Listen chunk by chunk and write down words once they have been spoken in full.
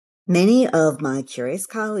Many of my curious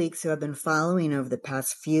colleagues who have been following over the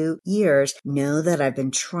past few years know that I've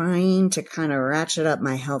been trying to kind of ratchet up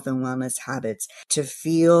my health and wellness habits to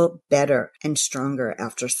feel better and stronger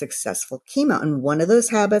after successful chemo. And one of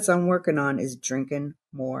those habits I'm working on is drinking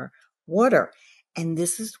more water. And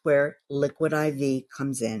this is where Liquid IV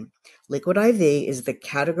comes in. Liquid IV is the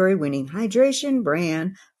category-winning hydration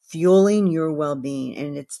brand fueling your well-being,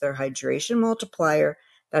 and it's their hydration multiplier.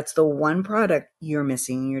 That's the one product you're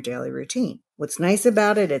missing in your daily routine. What's nice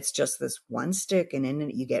about it, it's just this one stick, and in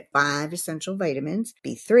it you get 5 essential vitamins,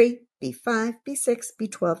 B3, B5, B6,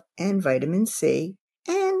 B12, and vitamin C.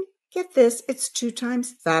 And get this, it's 2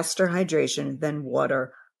 times faster hydration than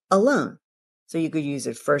water alone. So you could use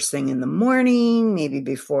it first thing in the morning, maybe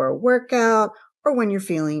before a workout, or when you're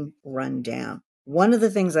feeling run down. One of the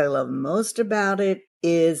things I love most about it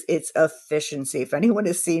is its efficiency. If anyone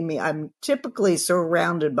has seen me, I'm typically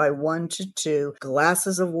surrounded by 1 to 2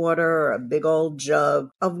 glasses of water or a big old jug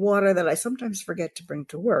of water that I sometimes forget to bring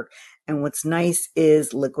to work. And what's nice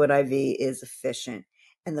is Liquid IV is efficient.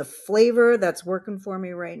 And the flavor that's working for me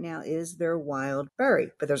right now is their wild berry.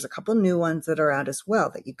 But there's a couple new ones that are out as well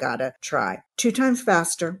that you gotta try. 2 times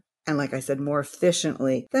faster. And like I said, more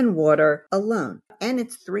efficiently than water alone. And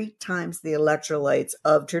it's 3 times the electrolytes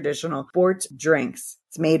of traditional sports drinks.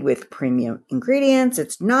 It's made with premium ingredients.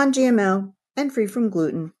 It's non-GMO and free from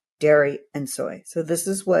gluten, dairy, and soy. So this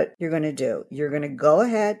is what you're going to do. You're going to go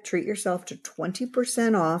ahead, treat yourself to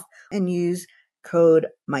 20% off and use code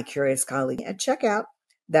MyCuriousColleague at checkout.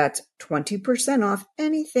 That's 20% off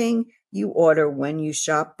anything you order when you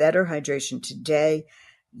shop Better Hydration today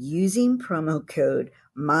using promo code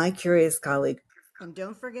MyCuriousColleague. And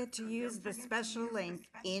don't forget to use the special link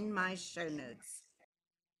in my show notes.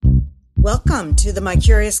 Welcome to the My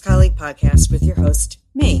Curious Colleague podcast with your host,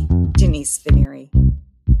 me, Denise Fineri.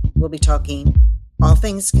 We'll be talking all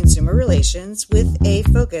things consumer relations with a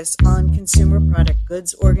focus on consumer product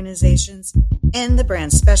goods organizations and the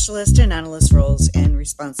brand specialist and analyst roles and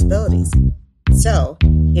responsibilities. So,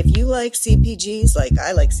 if you like CPGs like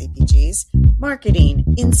I like CPGs,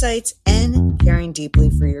 marketing, insights, and caring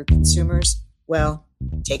deeply for your consumers, well,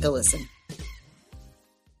 take a listen.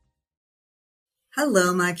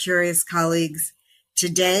 Hello, my curious colleagues.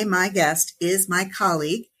 Today, my guest is my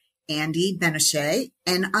colleague, Andy Begnoche,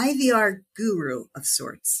 an IVR guru of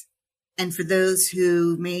sorts. And for those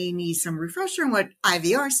who may need some refresher on what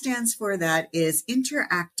IVR stands for, that is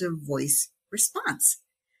Interactive Voice Response.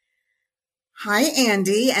 Hi,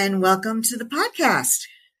 Andy, and welcome to the podcast.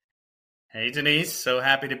 Hey, Denise. So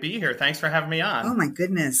happy to be here. Thanks for having me on. Oh, my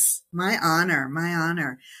goodness. My honor. My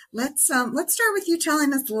honor. Let's start with you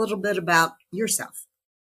telling us a little bit about yourself.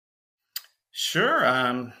 Sure.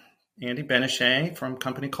 Andy Begnoche from a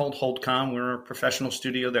company called Holdcom. We're a professional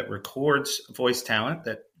studio that records voice talent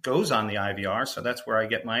that goes on the IVR. So that's where I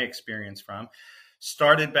get my experience from.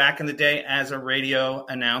 Started back in the day as a radio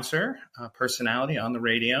announcer, personality on the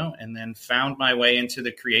radio, and then found my way into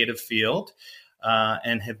the creative field.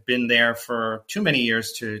 And have been there for too many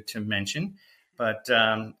years to mention, but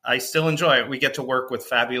I still enjoy it. We get to work with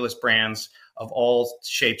fabulous brands of all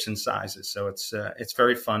shapes and sizes, so it's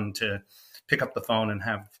very fun to pick up the phone and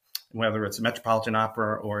have, whether it's a Metropolitan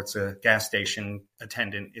Opera or it's a gas station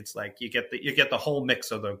attendant. It's like you get the whole mix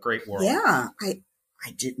of the great world. Yeah, I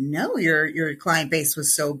didn't know your client base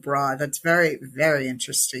was so broad. That's very, very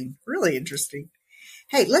interesting. Really interesting.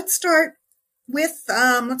 Hey, let's start with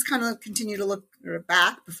let's kind of continue to look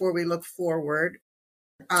back before we look forward.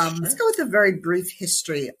 Sure. Let's go with a very brief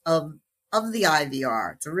history of the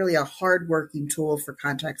IVR. It's really a hard-working tool for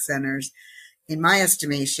contact centers, in my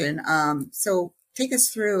estimation. So take us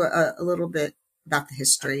through a little bit about the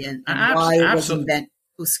history and why it was invented.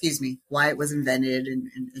 Why it was invented and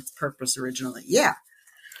its purpose originally. Yeah,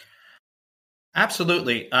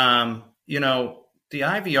 absolutely. The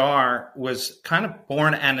IVR was kind of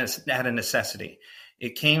born at a necessity.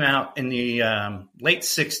 It came out in the late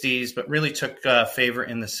 60s, but really took favor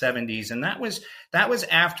in the 70s. And that was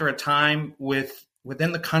after a time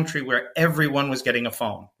within the country where everyone was getting a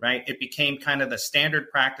phone, right? It became kind of the standard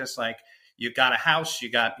practice, like you got a house, you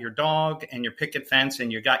got your dog and your picket fence, and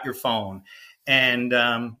you got your phone. And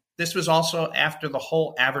this was also after the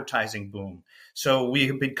whole advertising boom. So we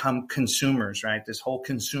have become consumers, right? This whole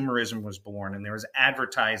consumerism was born, and there was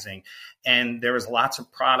advertising, and there was lots of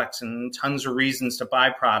products and tons of reasons to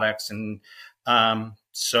buy products. And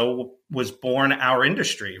so was born our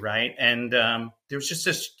industry, right? And there was just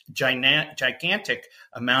this gigantic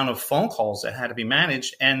amount of phone calls that had to be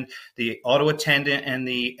managed. And the auto attendant and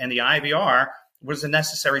the IVR was a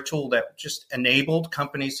necessary tool that just enabled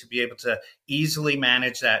companies to be able to easily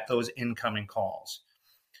manage those incoming calls.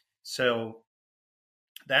 So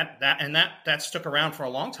that stuck around for a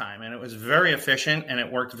long time, and it was very efficient and it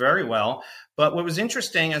worked very well. But what was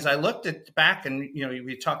interesting as I looked back, and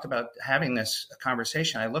we talked about having this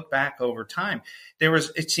conversation, I looked back over time,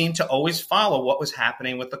 it seemed to always follow what was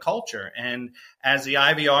happening with the culture. And as the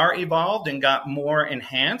IVR evolved and got more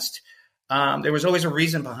enhanced, there was always a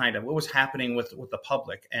reason behind it. What was happening with the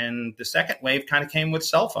public? And the second wave kind of came with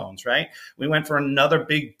cell phones, right? We went for another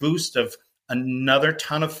big boost of another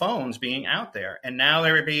ton of phones being out there. And now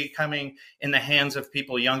they're becoming in the hands of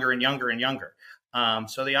people younger and younger and younger.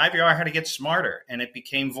 So the IVR had to get smarter, and it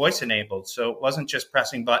became voice enabled. So it wasn't just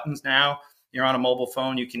pressing buttons. Now you're on a mobile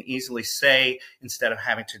phone. You can easily say, instead of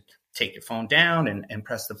having to take your phone down and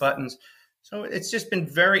press the buttons. So it's just been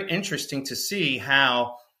very interesting to see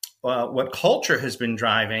how what culture has been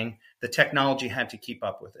driving, the technology had to keep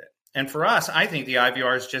up with it. And for us, I think the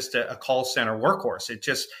IVR is just a call center workhorse.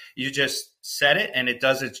 You just set it and it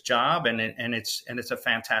does its job, and it's a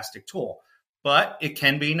fantastic tool, but it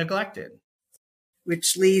can be neglected.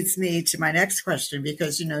 Which leads me to my next question,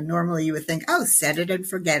 because, normally you would think, oh, set it and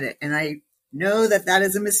forget it. And I know that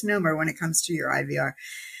is a misnomer when it comes to your IVR.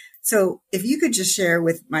 So if you could just share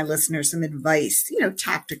with my listeners some advice,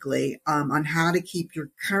 tactically, on how to keep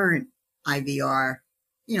your current IVR,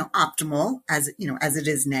 optimal as it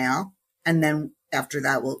is now. And then after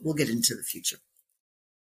that, we'll get into the future.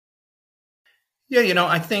 Yeah.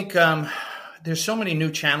 I think, there's so many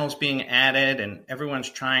new channels being added, and everyone's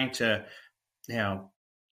trying to,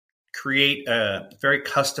 create a very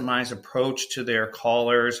customized approach to their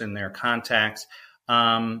callers and their contacts.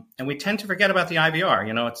 And we tend to forget about the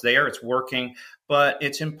IVR. It's there, it's working, but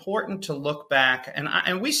it's important to look back.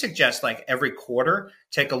 And we suggest, like, every quarter,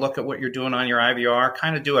 take a look at what you're doing on your IVR,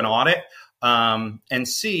 kind of do an audit, and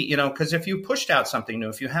see, because if you pushed out something new,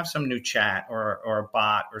 if you have some new chat or a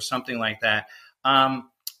bot or something like that,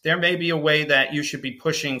 there may be a way that you should be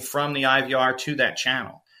pushing from the IVR to that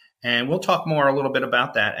channel. And we'll talk more a little bit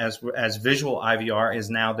about that as visual IVR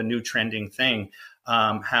is now the new trending thing,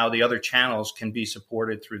 how the other channels can be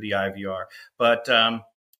supported through the IVR. But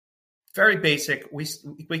very basic,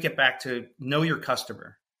 we get back to know your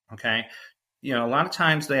customer, okay? A lot of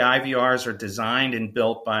times the IVRs are designed and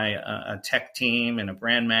built by a tech team and a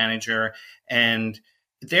brand manager, and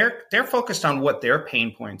they're focused on what their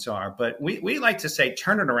pain points are. But we like to say,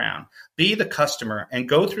 turn it around, be the customer and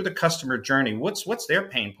go through the customer journey. What's their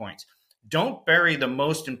pain points? Don't bury the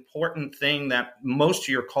most important thing that most of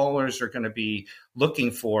your callers are going to be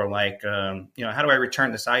looking for, like, how do I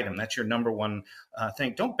return this item? That's your number one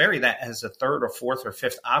thing. Don't bury that as a third or fourth or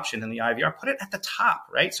fifth option in the IVR. Put it at the top,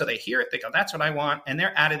 right? So they hear it, they go, that's what I want, and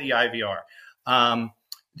they're out of the IVR.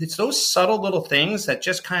 It's those subtle little things that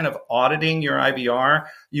just kind of auditing your IVR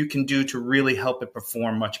you can do to really help it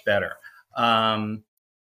perform much better.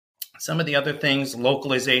 Some of the other things,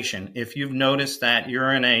 localization. If you've noticed that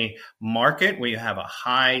you're in a market where you have a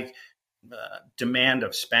high demand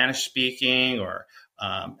of Spanish speaking or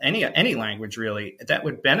any language really, that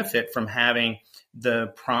would benefit from having the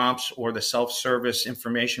prompts or the self-service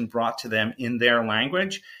information brought to them in their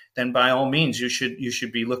language, then by all means you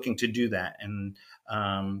should be looking to do that. And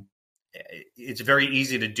it's very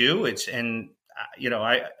easy to do.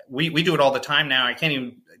 We do it all the time now. I can't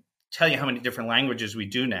even tell you how many different languages we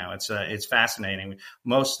do now. It's fascinating.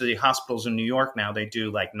 Most of the hospitals in New York now, they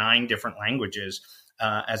do like 9 different languages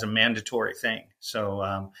as a mandatory thing.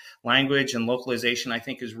 So language and localization, I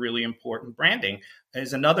think, is really important. Branding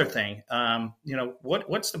is another thing.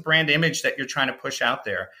 What's the brand image that you're trying to push out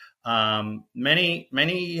there?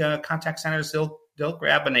 Many contact centers, they'll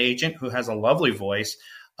grab an agent who has a lovely voice,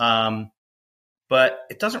 but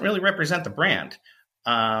it doesn't really represent the brand.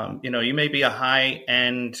 You may be a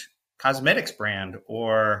high-end cosmetics brand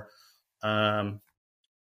or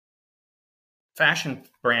fashion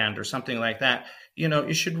brand or something like that.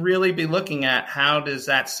 You should really be looking at how does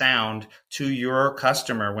that sound to your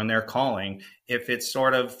customer when they're calling. If it's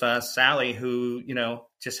sort of Sally, who,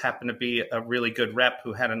 just happened to be a really good rep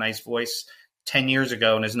who had a nice voice 10 years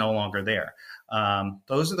ago and is no longer there.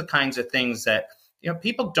 Those are the kinds of things that,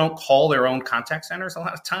 people don't call their own contact centers a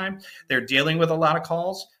lot of time. They're dealing with a lot of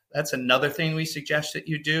calls. That's another thing we suggest that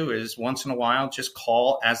you do is once in a while, just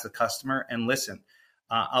call as the customer and listen.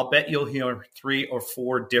 I'll bet you'll hear 3 or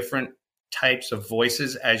 4 different types of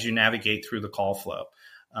voices as you navigate through the call flow.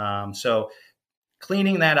 So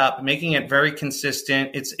cleaning that up, making it very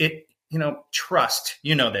consistent. Trust,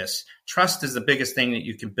 this. Trust is the biggest thing that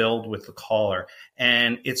you can build with the caller.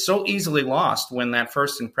 And it's so easily lost when that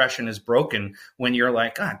first impression is broken, when you're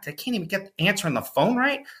like, God, they can't even get answering the phone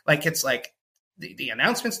right. Like, it's like, the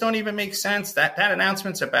announcements don't even make sense. That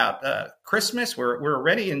announcement's about Christmas. We're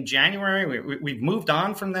already in January. We've moved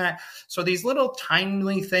on from that. So these little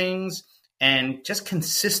timely things and just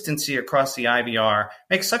consistency across the IVR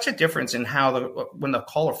makes such a difference in how when the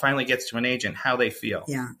caller finally gets to an agent, how they feel.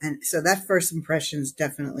 Yeah. And so that first impressions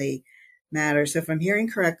definitely matter. So if I'm hearing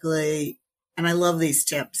correctly, and I love these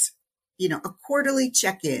tips, a quarterly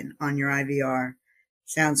check-in on your IVR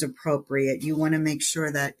sounds appropriate. You want to make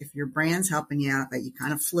sure that if your brand's helping you out, that you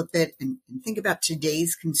kind of flip it and think about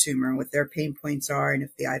today's consumer and what their pain points are. And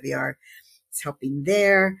if the IVR is helping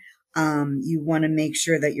there, you want to make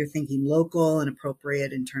sure that you're thinking local and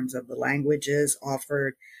appropriate in terms of the languages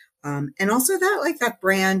offered. And also that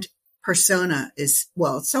brand persona is,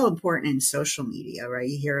 it's so important in social media, right?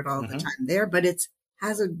 You hear it all the time there, but it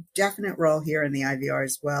has a definite role here in the IVR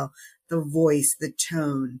as well. The voice, the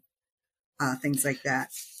tone, things like that.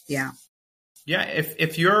 Yeah. Yeah.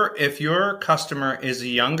 If your customer is a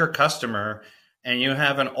younger customer and you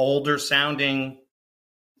have an older sounding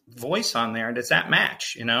voice on there, does that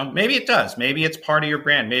match? Maybe it does. Maybe it's part of your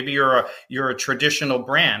brand. Maybe you're a traditional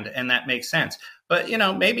brand and that makes sense. But,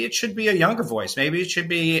 maybe it should be a younger voice. Maybe it should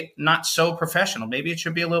be not so professional. Maybe it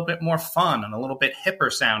should be a little bit more fun and a little bit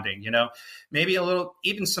hipper sounding, maybe a little,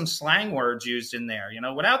 even some slang words used in there,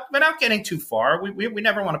 without getting too far. We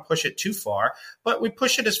never want to push it too far, but we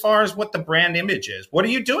push it as far as what the brand image is. What are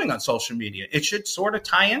you doing on social media? It should sort of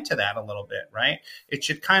tie into that a little bit, right? It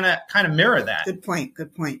should kind of mirror that. Good point.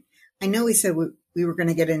 I know we said we were going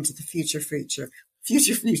to get into the future,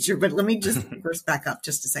 but let me just first back up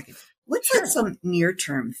just a second. Let's have some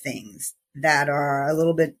near-term things that are a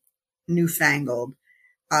little bit newfangled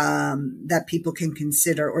that people can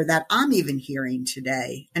consider, or that I'm even hearing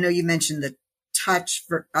today. I know you mentioned the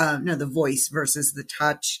the voice versus the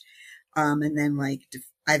touch, and then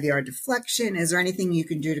IVR deflection. Is there anything you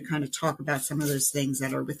can do to kind of talk about some of those things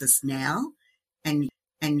that are with us now? And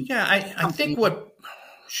yeah, I think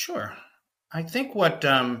Sure. I think what's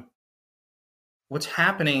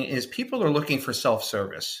happening is people are looking for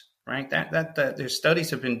self-service, right? That there's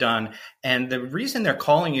studies have been done, and the reason they're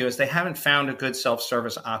calling you is they haven't found a good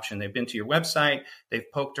self-service option. They've been to your website, they've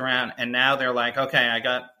poked around, and now they're like, okay, I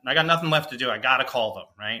got nothing left to do. I got to call them,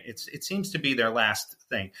 right? It seems to be their last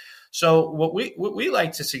thing. So what we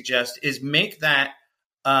like to suggest is make that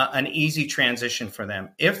an easy transition for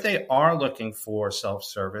them. If they are looking for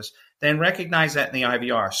self-service, then recognize that in the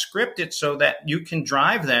IVR. Script it so that you can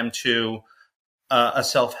drive them to a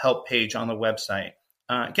self-help page on the website.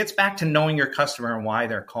 It gets back to knowing your customer and why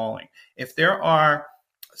they're calling. If there are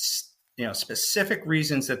specific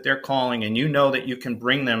reasons that they're calling and that you can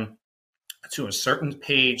bring them to a certain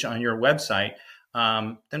page on your website,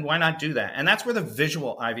 then why not do that? And that's where the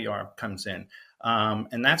visual IVR comes in.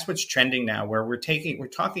 And that's what's trending now, where we're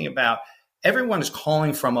talking about everyone is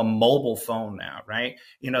calling from a mobile phone now, right?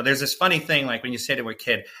 There's this funny thing, like when you say to a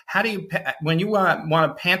kid, when you want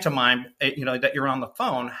to pantomime, that you're on the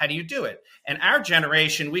phone, how do you do it? And our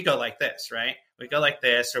generation, we go like this, right? We go like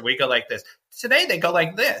this, or we go like this. Today, they go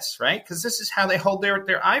like this, right? Because this is how they hold their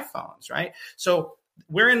iPhones, right? So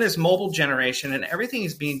we're in this mobile generation and everything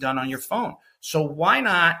is being done on your phone. So why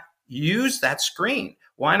not use that screen?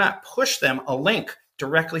 Why not push them a link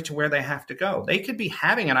directly to where they have to go? They could be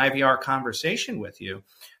having an IVR conversation with you,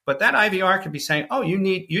 but that IVR could be saying, oh, you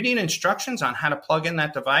need instructions on how to plug in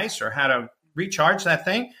that device or how to recharge that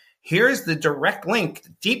thing. Here's the direct link,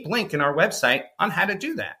 deep link in our website on how to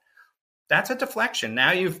do that. That's a deflection.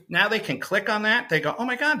 Now they can click on that. They go, oh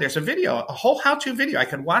my God, there's a video, a whole how-to video. I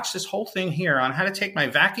could watch this whole thing here on how to take my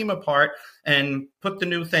vacuum apart and put the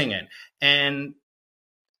new thing in. And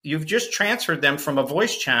you've just transferred them from a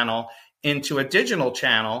voice channel into a digital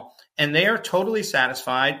channel, and they are totally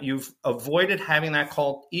satisfied. You've avoided having that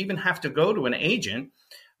call even have to go to an agent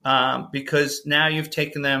because now you've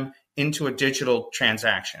taken them into a digital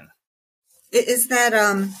transaction. Is that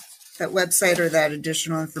that website or that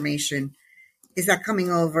additional information, is that coming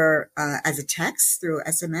over as a text through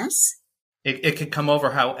SMS? It could come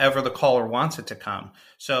over however the caller wants it to come.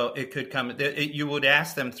 So it could come, you would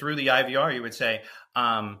ask them through the IVR, you would say,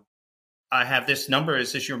 I have this number.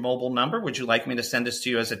 Is this your mobile number? Would you like me to send this to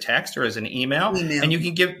you as a text or as an email? And you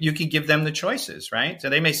can give them the choices, right? So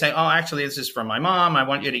they may say, oh, actually, this is from my mom. I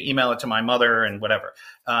want you to email it to my mother and whatever.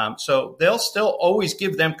 So they'll still always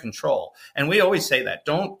give them control. And we always say that.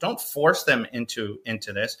 Don't force them into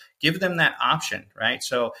this. Give them that option, right?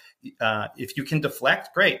 So if you can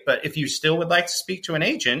deflect, great. But if you still would like to speak to an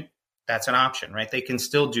agent, that's an option, right? They can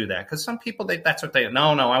still do that. Because some people, that's what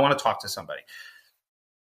no, I want to talk to somebody.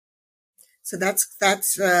 So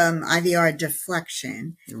that's IVR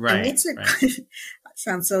deflection. Right. And it's right.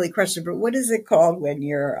 Sounds silly question, but what is it called when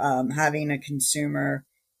you're having a consumer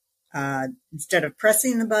instead of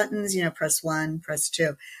pressing the buttons, press one, press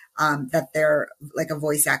two, that they're like a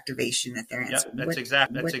voice activation that they're Yep, answering. that's What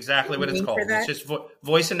exactly do you what it's mean for called. It's that? just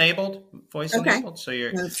voice enabled, voice Okay. enabled.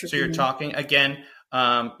 No, it's So tricky you're name. talking again.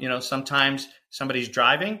 Sometimes somebody's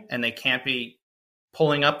driving and they can't be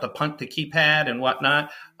pulling up the keypad and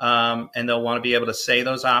whatnot, and they'll want to be able to say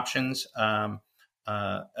those options.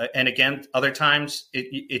 And again, other times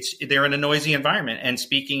they're in a noisy environment and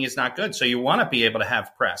speaking is not good, so you want to be able to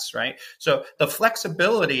have press, right? So the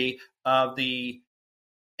flexibility of the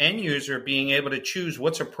end user being able to choose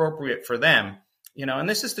what's appropriate for them, and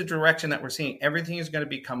this is the direction that we're seeing. Everything is going to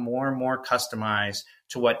become more and more customized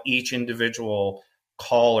to what each individual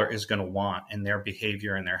caller is going to want and their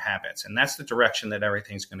behavior and their habits. And that's the direction that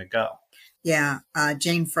everything's going to go. Yeah.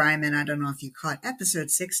 Jane Fryman, I don't know if you caught episode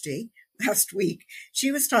 60 last week.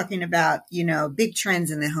 She was talking about, big trends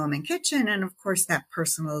in the home and kitchen. And of course, that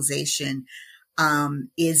personalization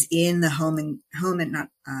is in the home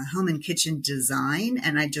and kitchen design.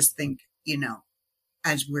 And I just think,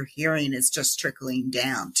 as we're hearing, it's just trickling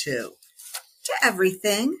down to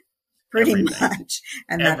everything, pretty much.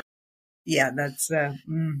 And that's I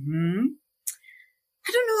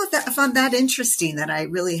don't know if I'm that interesting that I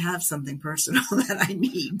really have something personal that I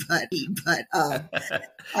need, but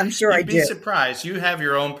I'm sure You'd I be do. surprised. You have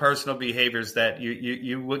your own personal behaviors that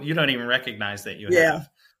you don't even recognize that you have.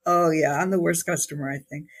 Oh yeah, I'm the worst customer, I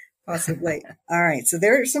think, possibly. All right, so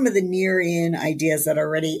there are some of the near-in ideas that are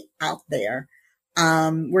already out there.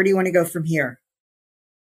 Where do you want to go from here?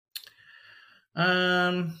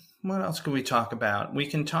 What else can we talk about? We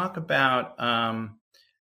can talk about.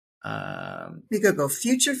 We could go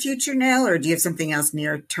future now, or do you have something else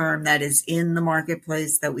near term that is in the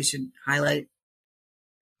marketplace that we should highlight?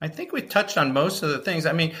 I think we touched on most of the things.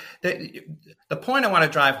 I mean, the point I want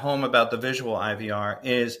to drive home about the visual IVR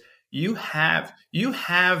is you have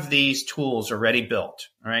these tools already built,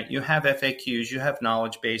 right? You have FAQs, you have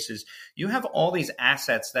knowledge bases, you have all these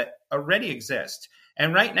assets that already exist.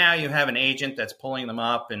 And right now you have an agent that's pulling them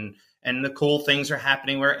up, and the cool things are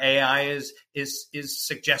happening where AI is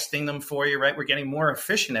suggesting them for you, right? We're getting more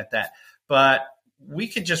efficient at that. But we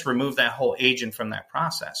could just remove that whole agent from that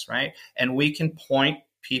process, right? And we can point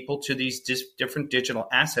people to these different digital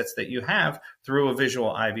assets that you have through a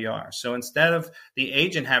visual IVR. So instead of the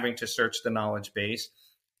agent having to search the knowledge base,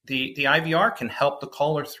 the IVR can help the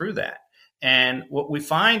caller through that. And what we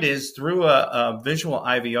find is through a visual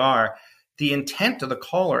IVR, the intent of the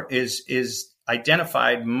caller is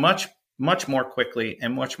identified much more quickly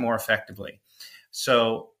and much more effectively.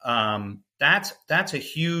 So that's a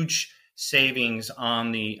huge savings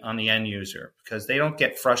on the end user, because they don't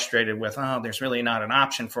get frustrated with, there's really not an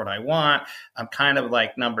option for what I want. I'm kind of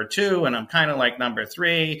like number 2 and I'm kind of like number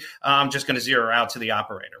 3. I'm just going to zero out to the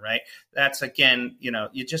operator, right? That's, again,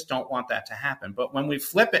 you just don't want that to happen. But when we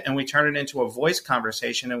flip it and we turn it into a voice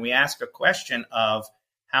conversation and we ask a question of,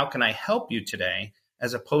 how can I help you today,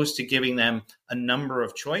 as opposed to giving them a number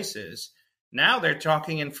of choices, now they're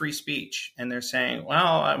talking in free speech and they're saying,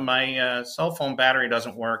 well, my cell phone battery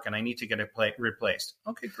doesn't work and I need to get it replaced.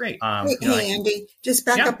 Okay, great. Hey, Andy, just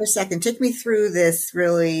back up a second. Take me through this,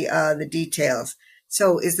 really, the details.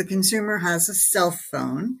 So is the consumer has a cell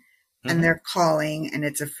phone and they're calling and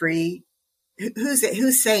it's a free,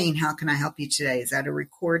 who's saying, how can I help you today? Is that a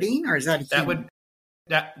recording or is that a human?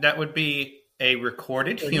 That would be a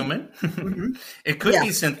recorded human. It could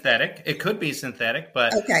be synthetic.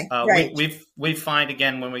 But okay, right. we find,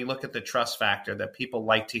 again, when we look at the trust factor, that people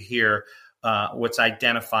like to hear what's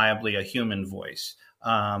identifiably a human voice.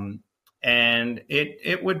 And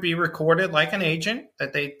it would be recorded like an agent,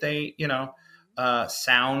 that they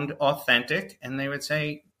sound authentic, and they would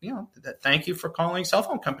say, thank you for calling cell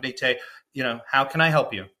phone company today. How can I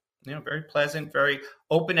help you? Very pleasant, very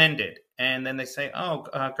open-ended. And then they say,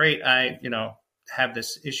 great, I, have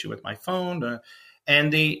this issue with my phone.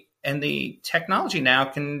 And the technology now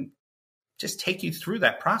can just take you through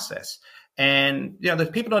that process. And, the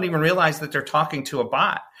people don't even realize that they're talking to a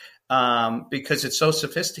bot, because it's so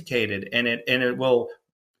sophisticated, and it will,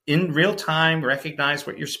 in real time, recognize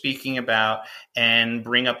what you're speaking about and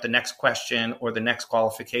bring up the next question or the next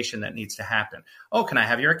qualification that needs to happen. Oh, can I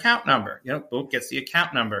have your account number? Boom, gets the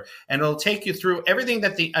account number, and it'll take you through everything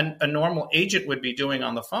that a normal agent would be doing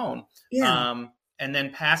on the phone. Yeah. And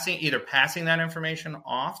then passing that information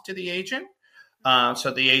off to the agent,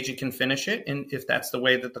 so the agent can finish it, and if that's the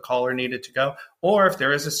way that the caller needed to go, or if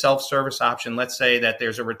there is a self-service option, let's say that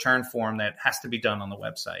there's a return form that has to be done on the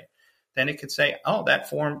website. Then it could say, that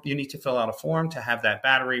form, you need to fill out a form to have that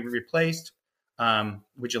battery replaced.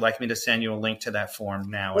 would you like me to send you a link to that form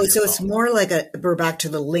now on Wait, your so it's phone? more like we're back to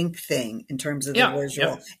the link thing in terms of the Yeah. visual.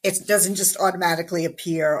 Yep. It doesn't just automatically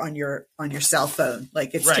appear on your cell phone,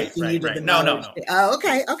 like it's Right. taking you Right. to the Right. No. No. knowledge. No. Oh,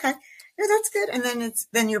 okay, okay. Yeah, that's good. And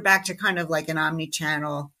then you're back to kind of like an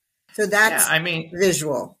omni-channel. So Yeah. that's I mean,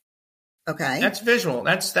 visual. Okay. that's visual.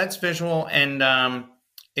 That's visual, and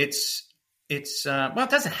it's well, it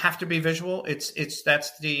doesn't have to be visual.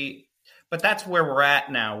 But that's where we're at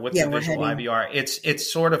now with Yeah, the we're visual heading. IVR. It's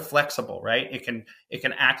sort of flexible, right? It can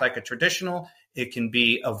act like a traditional. It can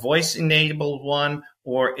be a voice enabled one,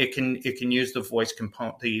 or it can use the voice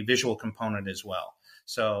component, the visual component as well.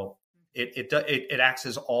 So it acts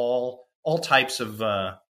as all types of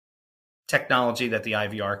technology that the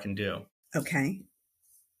IVR can do. Okay.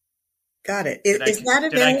 Got it. Did I Is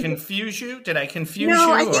that did I available? confuse you? Did I confuse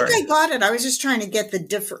No, I you think or I got it. I was just trying to get the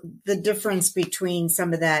difference between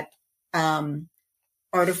some of that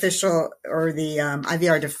artificial or the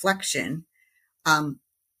IVR deflection, um,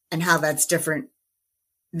 and how that's different.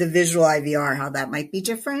 The visual IVR, how that might be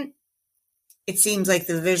different. It seems like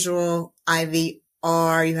the visual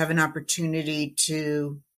IVR, you have an opportunity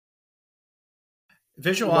to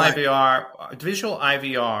visual what?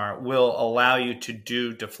 IVR will allow you to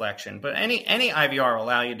do deflection, but any IVR will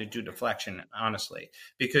allow you to do deflection, honestly,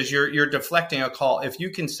 because you're deflecting a call. If you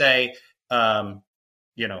can say, go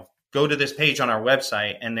to this page on our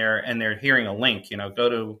website, and they're hearing a link, go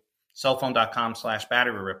to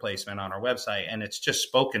cellphone.com/battery replacement on our website, and it's just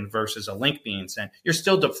spoken versus a link being sent, you're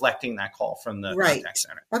still deflecting that call from the Right. contact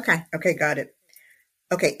center. Okay. Okay. Got it.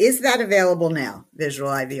 Okay. Is that available now? Visual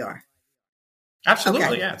IVR. Absolutely,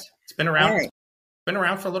 Okay. yes. It's been All around. right. Been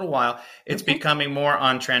around for a little while. It's Okay. becoming more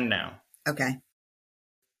on trend now. Okay.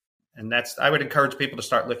 And I would encourage people to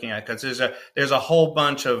start looking at it, because there's a whole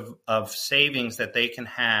bunch of savings that they can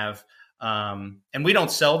have. And we don't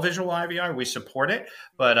sell visual IVR, we support it,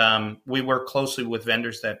 but we work closely with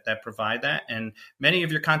vendors that provide that. And many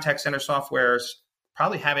of your contact center softwares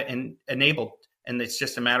probably have it enabled, and it's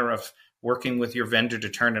just a matter of working with your vendor to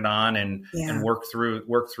turn it on and work through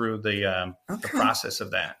the process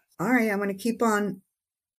of that. All right. I'm going to keep on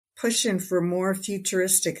pushing for more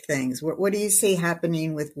futuristic things. What do you see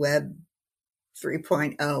happening with Web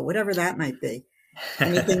 3.0, whatever that might be?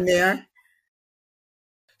 Anything there?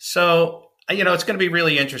 So, it's going to be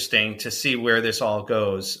really interesting to see where this all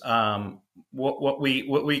goes. What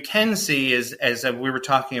we can see is, as we were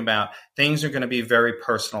talking about, things are going to be very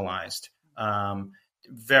personalized.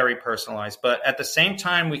 Very personalized. But at the same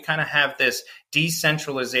time, we kind of have this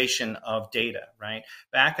decentralization of data, right?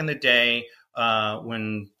 Back in the day,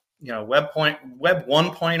 when Web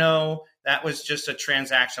 1.0, that was just a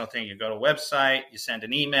transactional thing. You go to a website, you send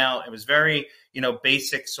an email. It was very,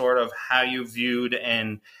 basic sort of how you viewed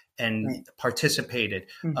and Right. participated.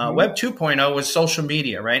 Mm-hmm. Web 2.0 was social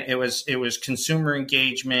media, right? It was consumer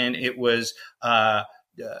engagement. It was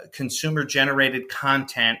consumer generated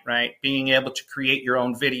content, right? Being able to create your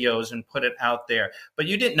own videos and put it out there. But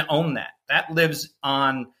you didn't own that. That lives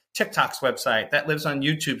on TikTok's website. That lives on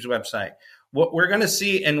YouTube's website. What we're going to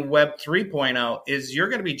see in Web 3.0 is you're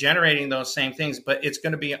going to be generating those same things, but it's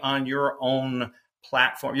going to be on your own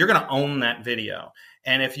platform. You're going to own that video.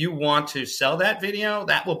 And if you want to sell that video,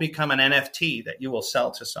 that will become an NFT that you will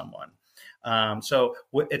sell to someone. So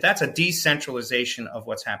that's a decentralization of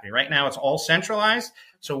what's happening. Right now, it's all centralized.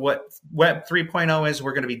 So what Web 3.0 is,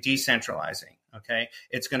 we're going to be decentralizing. Okay.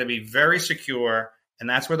 It's going to be very secure. And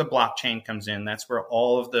that's where the blockchain comes in. That's where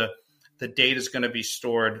all of the data is going to be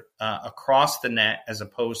stored across the net, as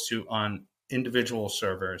opposed to on individual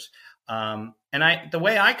servers. And the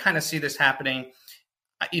way I kind of see this happening,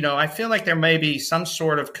 I feel like there may be some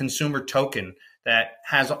sort of consumer token that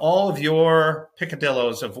has all of your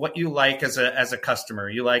picadillos of what you like as a customer.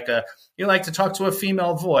 You like to talk to a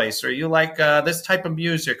female voice, or you like this type of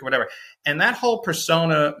music or whatever. And that whole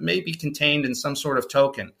persona may be contained in some sort of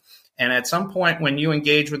token. And at some point when you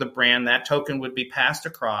engage with a brand, that token would be passed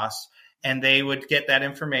across, and they would get that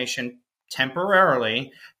information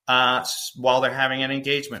temporarily while they're having an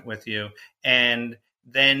engagement with you. And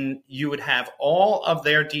then you would have all of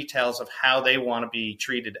their details of how they want to be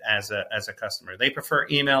treated as a customer. They prefer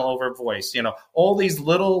email over voice, all these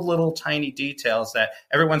little tiny details that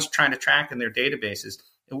everyone's trying to track in their databases.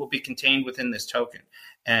 It will be contained within this token.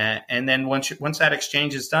 And then once that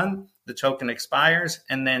exchange is done, the token expires,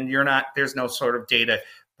 and then there's no sort of data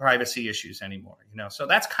privacy issues anymore. So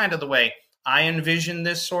that's kind of the way I envision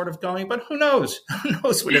this sort of going, but who knows? Who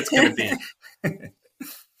knows what it's going to be?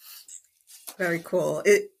 Very cool.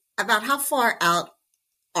 About how far out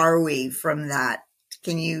are we from that?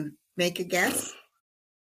 Can you make a guess?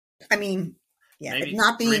 I mean, yeah, Maybe it's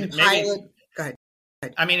not being pilot. Go ahead.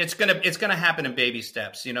 I mean, it's gonna happen in baby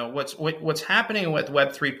steps. You know, what's happening with Web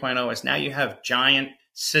 3.0 is now you have giant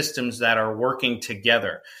systems that are working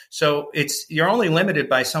together. So you're only limited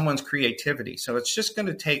by someone's creativity. So it's just going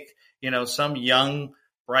to take, some young,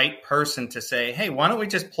 bright person to say, hey, why don't we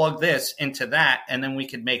just plug this into that, and then we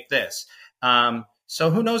could make this. So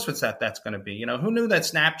who knows what that's going to be? Who knew that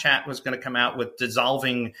Snapchat was going to come out with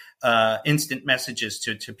dissolving instant messages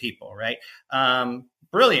to people, right?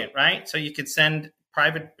 Brilliant, right? So you could send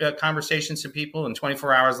private conversations to people, and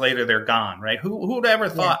 24 hours later they're gone, right? Who'd ever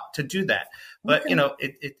thought to do that? But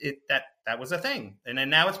that was a thing, and then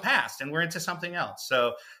now it's past, and we're into something else.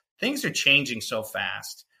 So things are changing so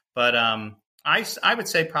fast. But I would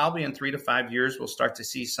say probably in 3 to 5 years we'll start to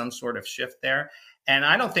see some sort of shift there. And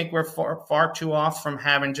I don't think we're far too off from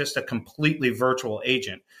having just a completely virtual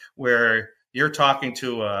agent where you're talking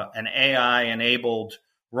to an AI-enabled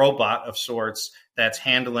robot of sorts that's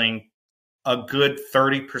handling a good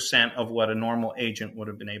 30% of what a normal agent would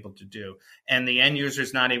have been able to do. And the end user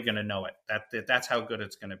is not even going to know it. That's how good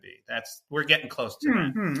it's going to be. We're getting close to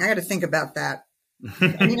that. I got to think about that.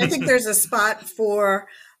 I mean, I think there's a spot for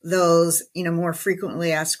those, more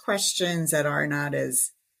frequently asked questions that are not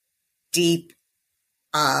as deep,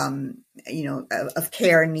 of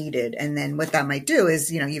care needed. And then what that might do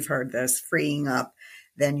is, you've heard this, freeing up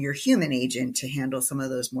then your human agent to handle some of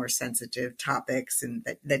those more sensitive topics. And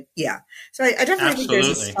yeah. So I definitely think there's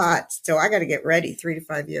a spot. So I got to get ready, 3 to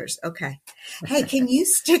 5 years. Okay. Hey, can you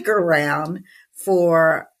stick around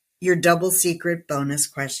for your double secret bonus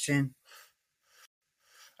question?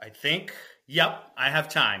 I think, yep, I have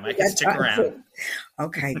time. I can stick around.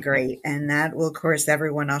 Okay, great. And that will, of course,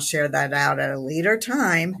 everyone, I'll share that out at a later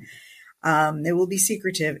time. It will be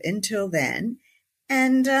secretive until then.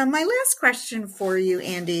 And my last question for you,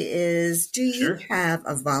 Andy, is do you have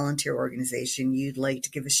a volunteer organization you'd like to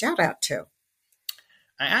give a shout out to?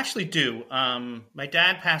 I actually do. My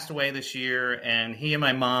dad passed away this year, and he and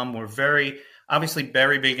my mom were obviously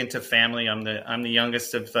very big into family. I'm the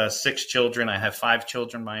youngest of 6 children. I have 5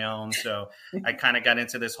 children of my own. So I kind of got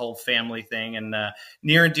into this whole family thing, and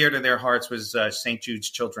near and dear to their hearts was St. Jude's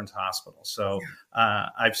Children's Hospital. So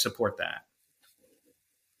I support that.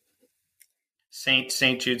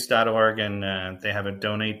 stjudes.org, and they have a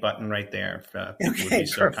donate button right there. If people would be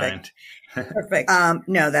so kind. Perfect.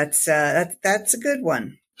 No, that's a good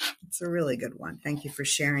one. It's a really good one. Thank you for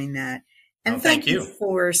sharing that. And thank you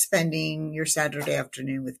for spending your Saturday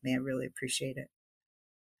afternoon with me. I really appreciate it.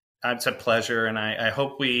 It's a pleasure. And I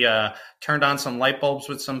hope we turned on some light bulbs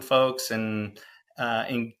with some folks and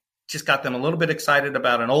just got them a little bit excited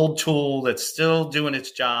about an old tool that's still doing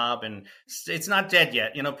its job. And it's not dead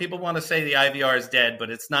yet. People want to say the IVR is dead, but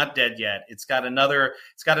it's not dead yet. It's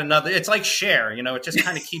like Share, it just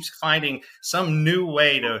kind of keeps finding some new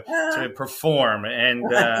way to perform. And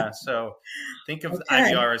so think of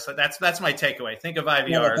IVRs. So that's my takeaway. Think of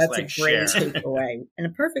IVRs like Share. That's a great takeaway and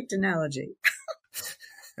a perfect analogy.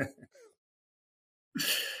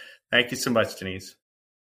 Thank you so much, Denise.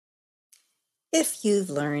 If you've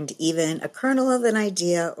learned even a kernel of an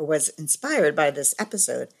idea or was inspired by this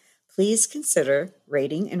episode, please consider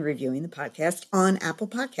rating and reviewing the podcast on Apple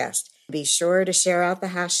Podcast. Be sure to share out the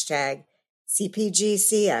hashtag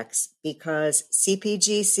CPGCX because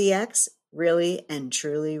CPGCX really and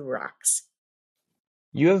truly rocks.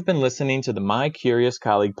 You have been listening to the My Curious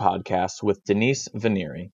Colleague podcast with Denise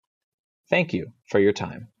Vanieri. Thank you for your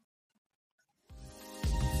time.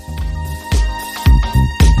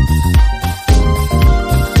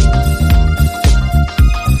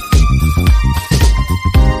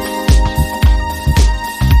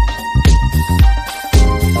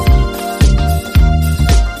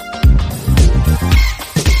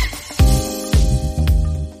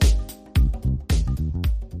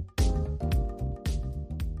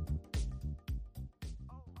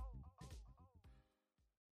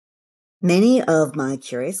 Many of my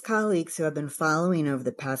curious colleagues who have been following over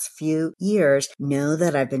the past few years know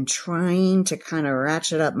that I've been trying to kind of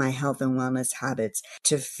ratchet up my health and wellness habits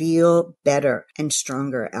to feel better and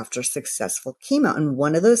stronger after successful chemo. And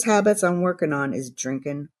one of those habits I'm working on is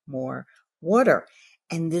drinking more water.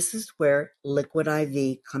 And this is where Liquid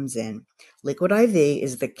IV comes in. Liquid IV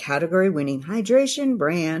is the category-winning hydration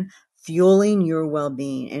brand fueling your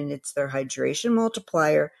well-being, and it's their hydration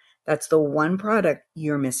multiplier. That's the one product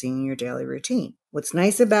you're missing in your daily routine. What's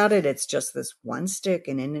nice about it, it's just this one stick,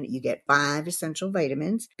 and in it you get 5 essential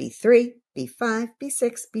vitamins, B3, B5,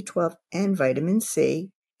 B6, B12, and vitamin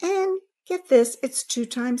C. And get this, it's 2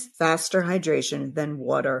 times faster hydration than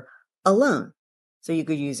water alone. So you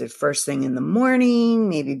could use it first thing in the morning,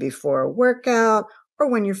 maybe before a workout, or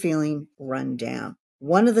when you're feeling run down.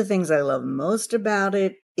 One of the things I love most about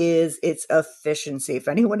it is its efficiency. If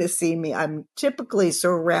anyone has seen me, I'm typically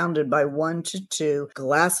surrounded by 1 to 2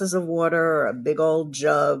 glasses of water or a big old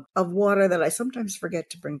jug of water that I sometimes forget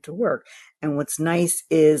to bring to work. And what's nice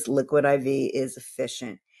is Liquid IV is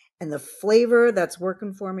efficient. And the flavor that's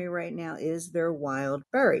working for me right now is their wild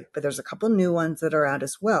berry. But there's a couple new ones that are out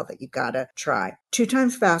as well that you gotta try. 2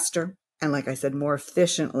 times faster, and like I said, more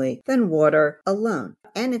efficiently than water alone.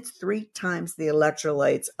 And it's 3 times the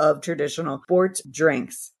electrolytes of traditional sports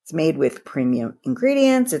drinks. It's made with premium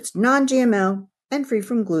ingredients, it's non-GMO, and free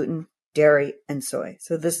from gluten, dairy, and soy.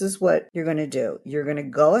 So this is what you're going to do. You're going to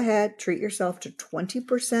go ahead, treat yourself to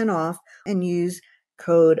 20% off, and use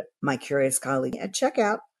code MyCuriousColleague at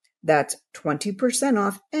checkout. That's 20%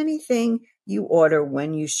 off anything you order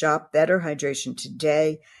when you shop Better Hydration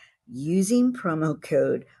today using promo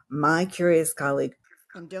code MyCuriousColleague.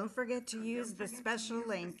 And don't forget to use the special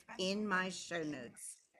link in my show notes.